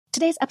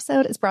Today's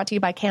episode is brought to you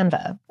by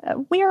Canva.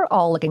 We're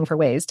all looking for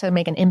ways to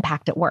make an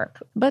impact at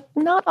work, but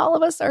not all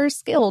of us are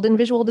skilled in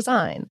visual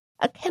design.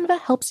 Canva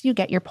helps you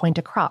get your point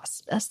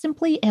across,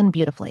 simply and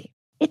beautifully.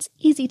 It's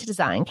easy to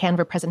design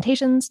Canva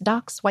presentations,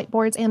 docs,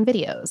 whiteboards, and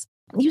videos.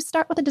 You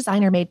start with a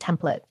designer-made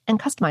template and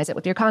customize it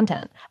with your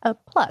content.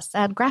 Plus,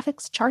 add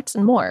graphics, charts,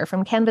 and more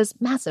from Canva's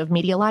massive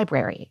media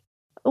library.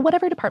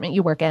 Whatever department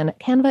you work in,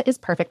 Canva is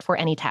perfect for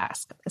any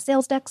task.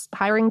 Sales decks,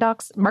 hiring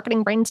docs,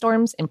 marketing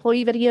brainstorms,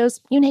 employee videos,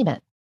 you name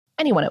it.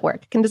 Anyone at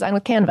work can design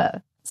with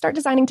Canva. Start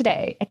designing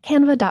today at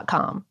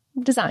canva.com.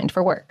 Designed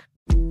for work.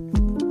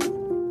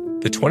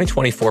 The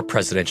 2024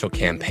 presidential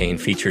campaign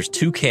features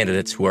two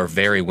candidates who are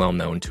very well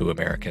known to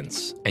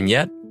Americans. And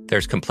yet,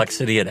 there's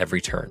complexity at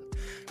every turn.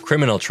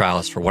 Criminal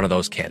trials for one of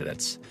those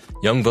candidates.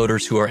 Young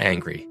voters who are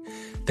angry.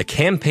 The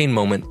Campaign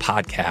Moment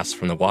podcast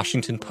from the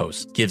Washington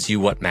Post gives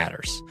you what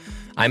matters.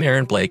 I'm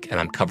Aaron Blake,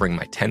 and I'm covering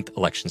my 10th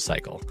election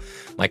cycle.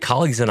 My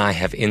colleagues and I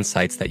have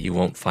insights that you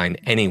won't find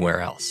anywhere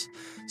else.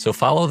 So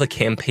follow The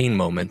Campaign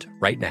Moment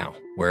right now,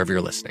 wherever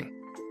you're listening.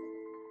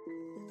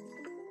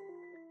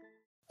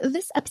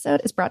 This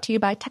episode is brought to you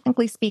by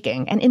Technically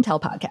Speaking, an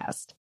Intel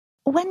podcast.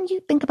 When you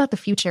think about the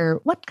future,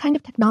 what kind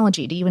of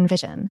technology do you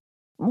envision?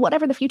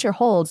 Whatever the future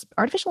holds,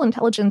 artificial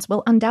intelligence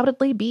will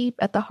undoubtedly be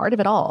at the heart of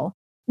it all.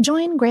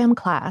 Join Graham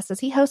Class as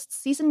he hosts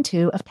Season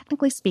 2 of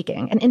Technically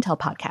Speaking, an Intel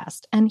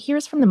podcast, and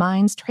hears from the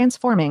minds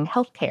transforming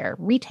healthcare,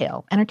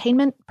 retail,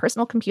 entertainment,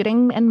 personal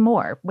computing, and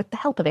more with the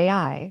help of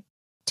AI.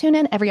 Tune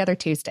in every other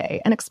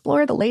Tuesday and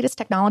explore the latest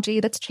technology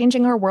that's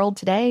changing our world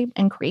today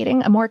and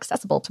creating a more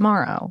accessible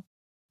tomorrow.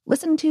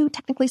 Listen to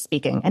Technically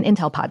Speaking, an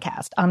Intel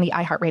podcast on the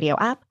iHeartRadio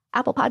app,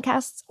 Apple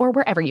Podcasts, or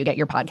wherever you get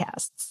your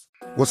podcasts.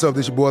 What's up,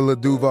 this your boy Lil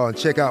Duval, and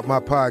check out my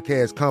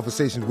podcast,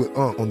 Conversations with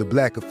Unc, on the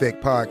Black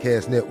Effect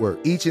Podcast Network.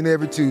 Each and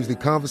every Tuesday,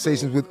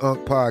 Conversations with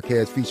Unc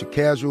podcast feature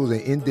casuals and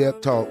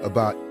in-depth talk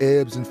about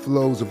ebbs and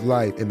flows of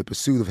life and the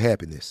pursuit of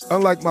happiness.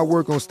 Unlike my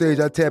work on stage,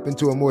 I tap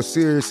into a more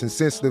serious and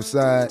sensitive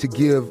side to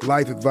give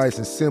life advice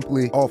and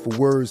simply offer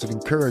words of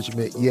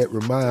encouragement, yet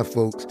remind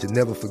folks to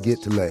never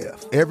forget to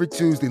laugh. Every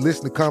Tuesday,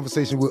 listen to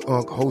Conversations with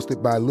Unc,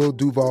 hosted by Lil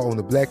Duval on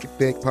the Black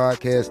Effect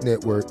Podcast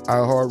Network,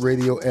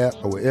 iHeartRadio app,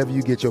 or wherever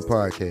you get your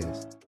podcasts.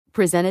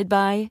 Presented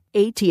by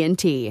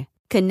AT&T.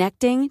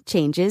 Connecting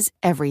changes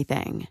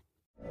everything.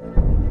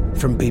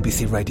 From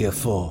BBC Radio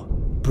 4,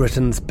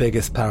 Britain's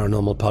biggest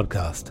paranormal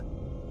podcast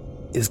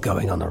is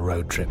going on a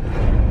road trip.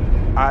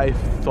 I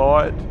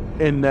thought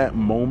in that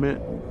moment,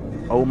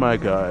 oh my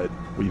God,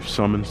 we've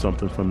summoned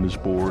something from this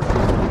board.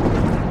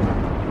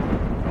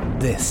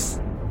 This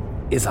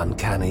is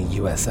Uncanny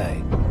USA.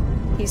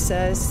 He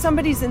says,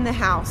 somebody's in the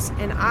house,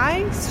 and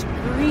I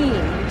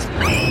screamed.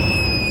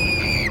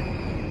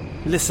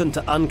 Listen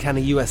to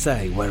Uncanny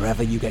USA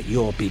wherever you get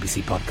your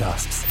BBC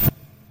podcasts,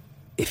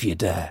 if you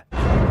dare.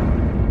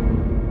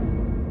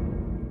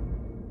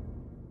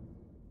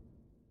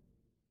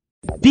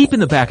 Deep in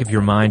the back of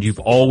your mind, you've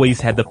always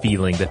had the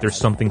feeling that there's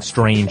something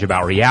strange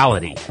about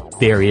reality.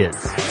 There is.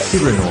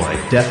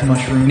 Cyranoid, Death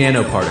Mushroom,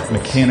 Nanoparticle,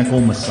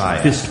 Mechanical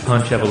Messiah, Fist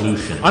Punch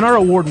Evolution. On our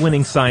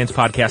award-winning science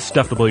podcast,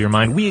 Stuff to Blow Your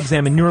Mind, we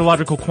examine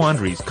neurological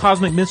quandaries,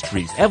 cosmic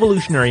mysteries,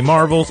 evolutionary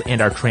marvels,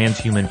 and our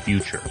transhuman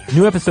future.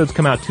 New episodes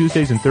come out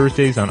Tuesdays and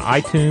Thursdays on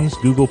iTunes,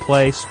 Google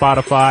Play,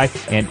 Spotify,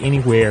 and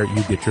anywhere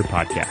you get your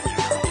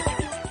podcasts.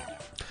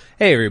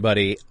 Hey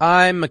everybody,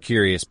 I'm a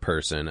curious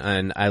person,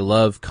 and I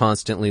love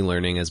constantly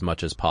learning as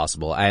much as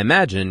possible. I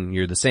imagine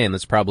you're the same.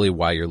 That's probably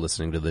why you're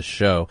listening to this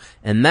show,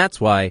 and that's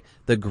why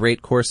the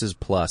Great Courses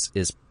Plus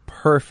is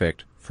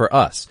perfect for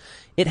us.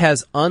 It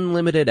has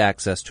unlimited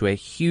access to a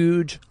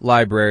huge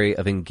library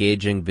of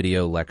engaging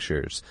video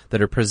lectures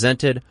that are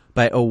presented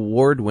by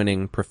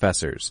award-winning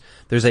professors.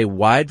 There's a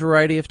wide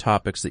variety of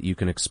topics that you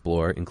can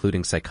explore,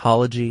 including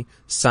psychology,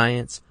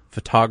 science,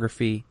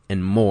 photography,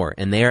 and more,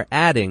 and they are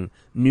adding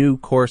new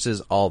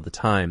courses all the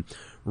time.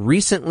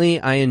 Recently,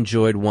 I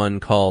enjoyed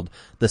one called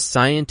The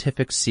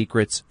Scientific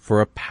Secrets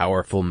for a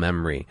Powerful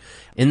Memory.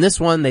 In this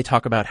one, they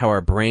talk about how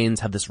our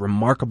brains have this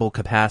remarkable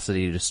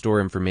capacity to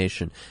store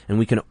information, and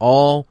we can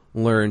all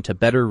learn to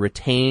better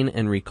retain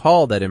and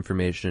recall that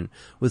information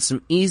with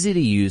some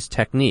easy-to-use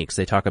techniques.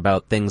 They talk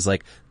about things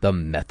like the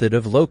method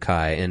of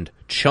loci and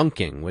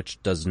chunking,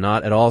 which does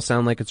not at all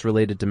sound like it's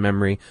related to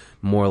memory,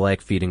 more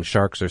like feeding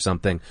sharks or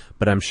something,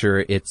 but I'm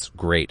sure it's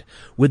great.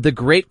 With the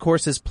Great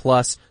Courses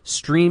Plus,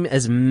 stream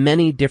as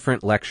many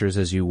different lectures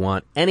as you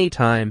want,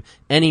 anytime,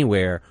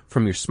 anywhere,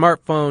 from your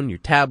smartphone, your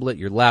tablet,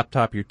 your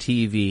laptop, your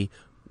TV,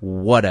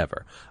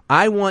 whatever.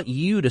 I want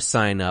you to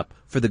sign up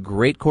for the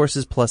Great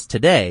Courses Plus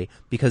today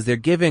because they're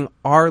giving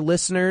our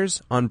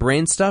listeners on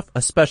Brain Stuff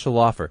a special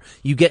offer.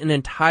 You get an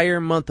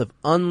entire month of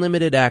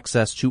unlimited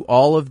access to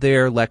all of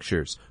their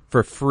lectures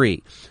for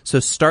free. So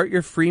start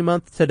your free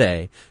month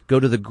today. Go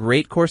to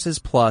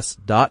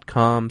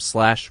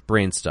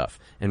thegreatcoursesplus.com/brainstuff.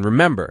 And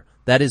remember,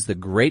 that is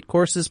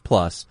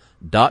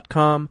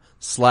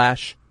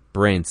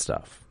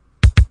thegreatcoursesplus.com/brainstuff.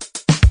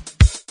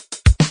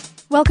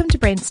 Welcome to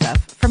Brain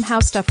Stuff from How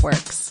Stuff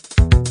Works.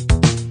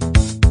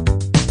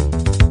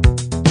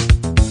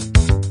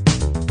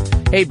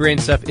 Hey Brain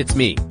Stuff, it's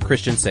me,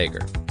 Christian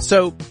Sager.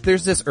 So,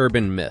 there's this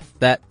urban myth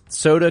that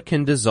soda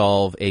can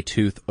dissolve a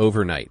tooth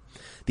overnight.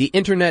 The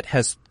internet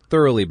has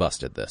thoroughly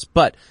busted this,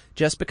 but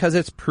just because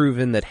it's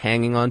proven that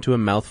hanging onto a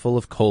mouthful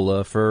of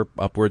cola for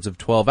upwards of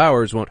 12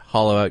 hours won't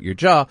hollow out your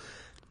jaw,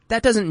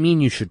 that doesn't mean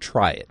you should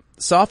try it.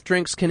 Soft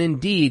drinks can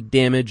indeed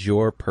damage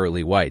your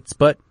pearly whites,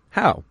 but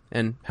how?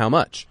 And how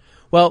much?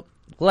 Well,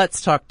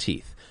 let's talk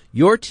teeth.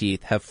 Your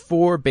teeth have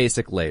 4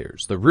 basic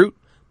layers: the root,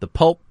 the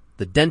pulp,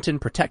 the dentin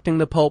protecting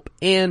the pulp,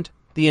 and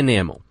the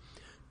enamel.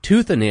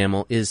 Tooth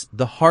enamel is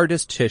the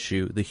hardest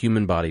tissue the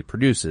human body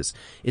produces.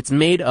 It's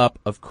made up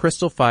of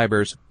crystal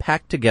fibers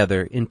packed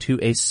together into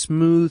a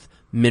smooth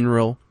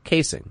mineral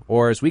casing,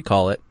 or as we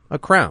call it, a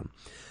crown.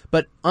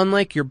 But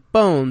unlike your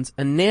bones,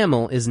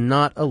 enamel is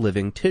not a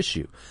living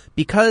tissue.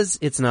 Because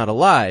it's not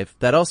alive,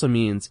 that also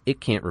means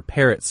it can't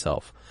repair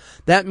itself.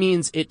 That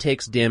means it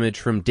takes damage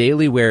from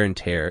daily wear and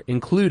tear,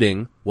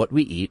 including what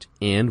we eat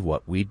and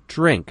what we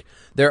drink.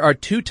 There are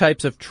 2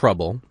 types of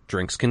trouble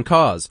drinks can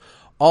cause: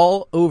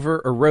 all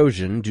over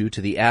erosion due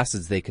to the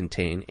acids they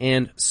contain,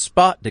 and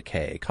spot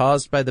decay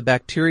caused by the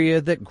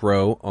bacteria that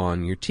grow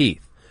on your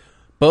teeth.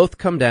 Both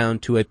come down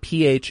to a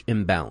pH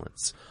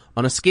imbalance.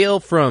 On a scale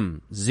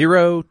from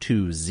 0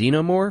 to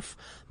xenomorph,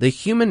 the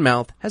human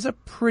mouth has a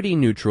pretty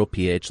neutral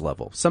pH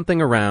level, something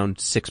around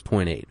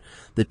 6.8.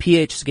 The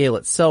pH scale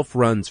itself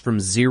runs from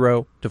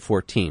 0 to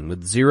 14,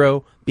 with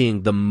 0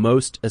 being the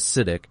most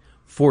acidic,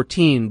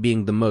 14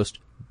 being the most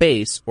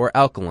base or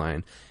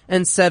alkaline,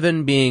 and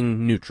 7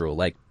 being neutral,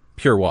 like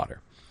pure water.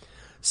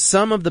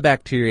 Some of the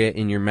bacteria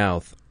in your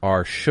mouth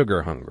are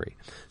sugar hungry.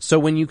 So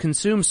when you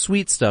consume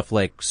sweet stuff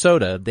like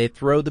soda, they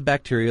throw the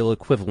bacterial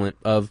equivalent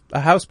of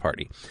a house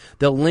party.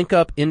 They'll link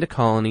up into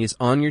colonies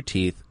on your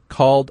teeth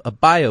called a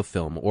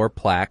biofilm or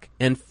plaque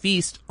and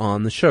feast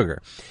on the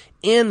sugar.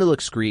 And they'll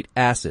excrete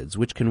acids,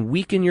 which can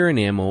weaken your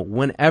enamel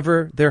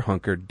whenever they're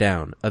hunkered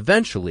down,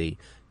 eventually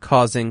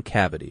causing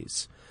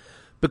cavities.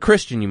 But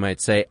Christian, you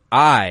might say,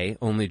 I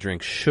only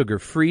drink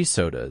sugar-free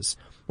sodas.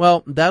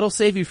 Well, that'll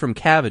save you from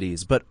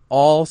cavities, but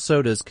all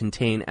sodas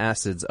contain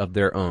acids of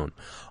their own.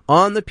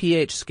 On the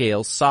pH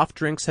scale, soft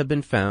drinks have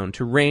been found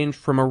to range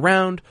from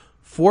around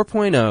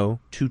 4.0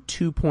 to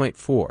 2.4.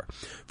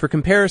 For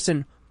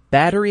comparison,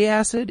 battery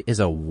acid is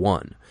a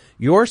 1.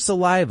 Your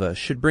saliva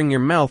should bring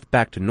your mouth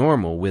back to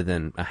normal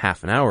within a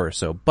half an hour or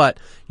so, but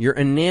your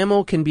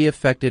enamel can be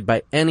affected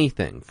by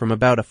anything from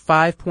about a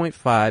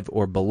 5.5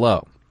 or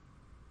below.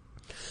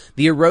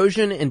 The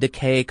erosion and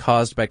decay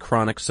caused by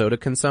chronic soda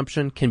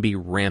consumption can be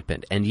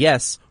rampant. And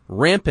yes,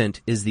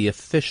 rampant is the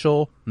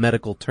official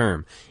medical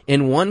term.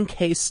 In one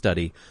case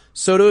study,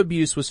 soda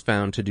abuse was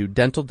found to do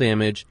dental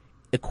damage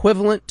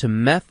equivalent to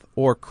meth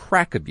or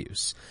crack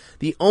abuse.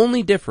 The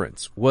only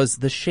difference was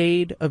the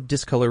shade of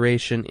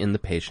discoloration in the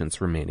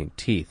patient's remaining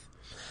teeth.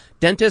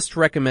 Dentists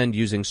recommend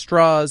using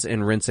straws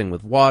and rinsing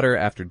with water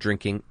after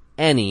drinking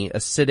any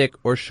acidic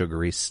or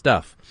sugary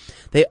stuff.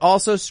 They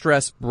also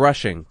stress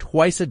brushing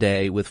twice a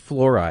day with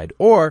fluoride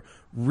or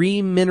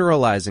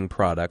remineralizing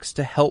products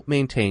to help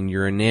maintain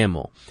your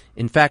enamel.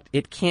 In fact,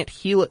 it can't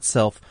heal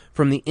itself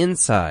from the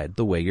inside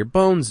the way your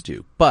bones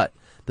do, but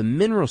the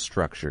mineral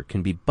structure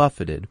can be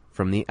buffeted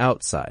from the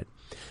outside.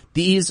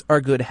 These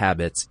are good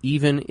habits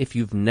even if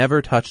you've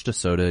never touched a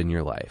soda in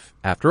your life.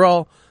 After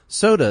all,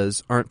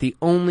 sodas aren't the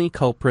only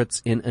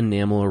culprits in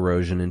enamel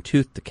erosion and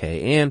tooth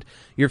decay, and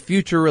your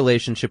future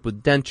relationship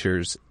with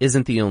dentures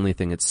isn't the only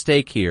thing at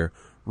stake here.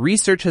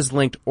 Research has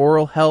linked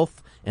oral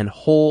health and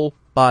whole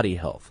body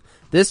health.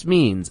 This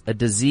means a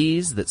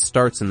disease that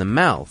starts in the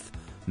mouth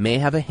may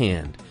have a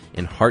hand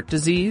in heart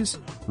disease,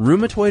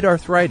 rheumatoid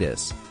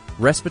arthritis,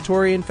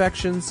 respiratory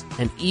infections,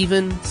 and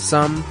even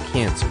some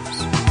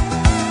cancers.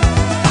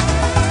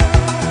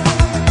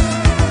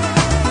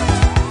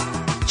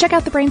 Check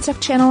out the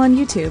Brainstuff channel on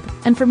YouTube.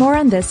 And for more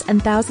on this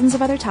and thousands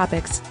of other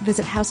topics,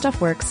 visit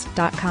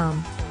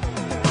howstuffworks.com.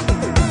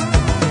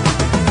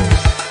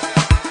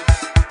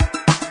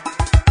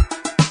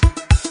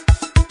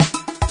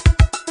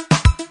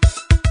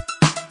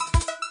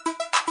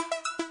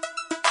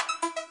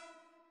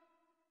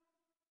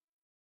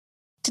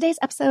 Today's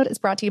episode is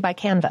brought to you by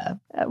Canva.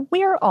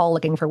 We're all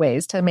looking for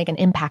ways to make an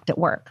impact at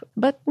work,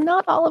 but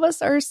not all of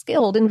us are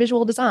skilled in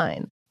visual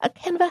design.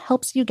 Canva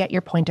helps you get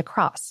your point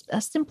across,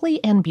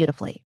 simply and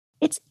beautifully.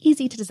 It's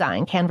easy to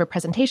design Canva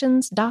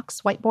presentations,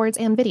 docs, whiteboards,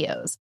 and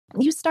videos.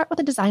 You start with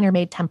a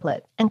designer-made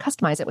template and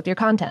customize it with your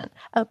content.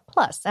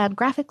 Plus, add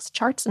graphics,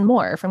 charts, and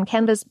more from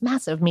Canva's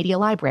massive media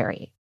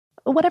library.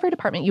 Whatever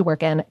department you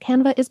work in,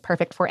 Canva is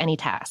perfect for any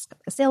task.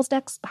 Sales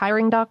decks,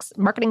 hiring docs,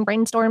 marketing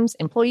brainstorms,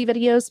 employee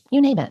videos, you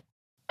name it.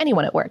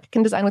 Anyone at work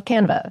can design with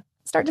Canva.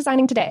 Start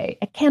designing today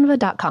at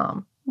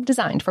canva.com.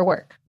 Designed for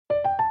work.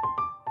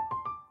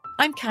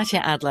 I'm Katya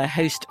Adler,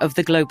 host of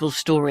The Global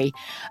Story.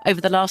 Over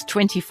the last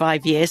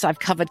 25 years, I've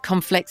covered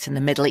conflicts in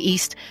the Middle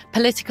East,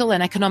 political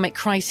and economic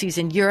crises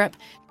in Europe,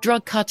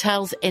 drug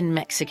cartels in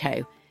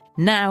Mexico.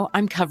 Now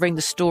I'm covering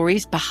the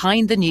stories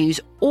behind the news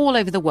all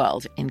over the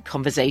world in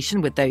conversation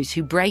with those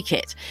who break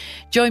it.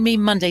 Join me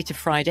Monday to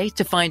Friday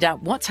to find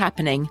out what's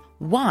happening,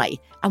 why,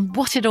 and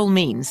what it all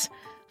means.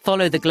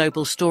 Follow The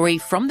Global Story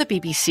from the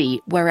BBC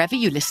wherever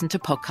you listen to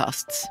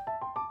podcasts.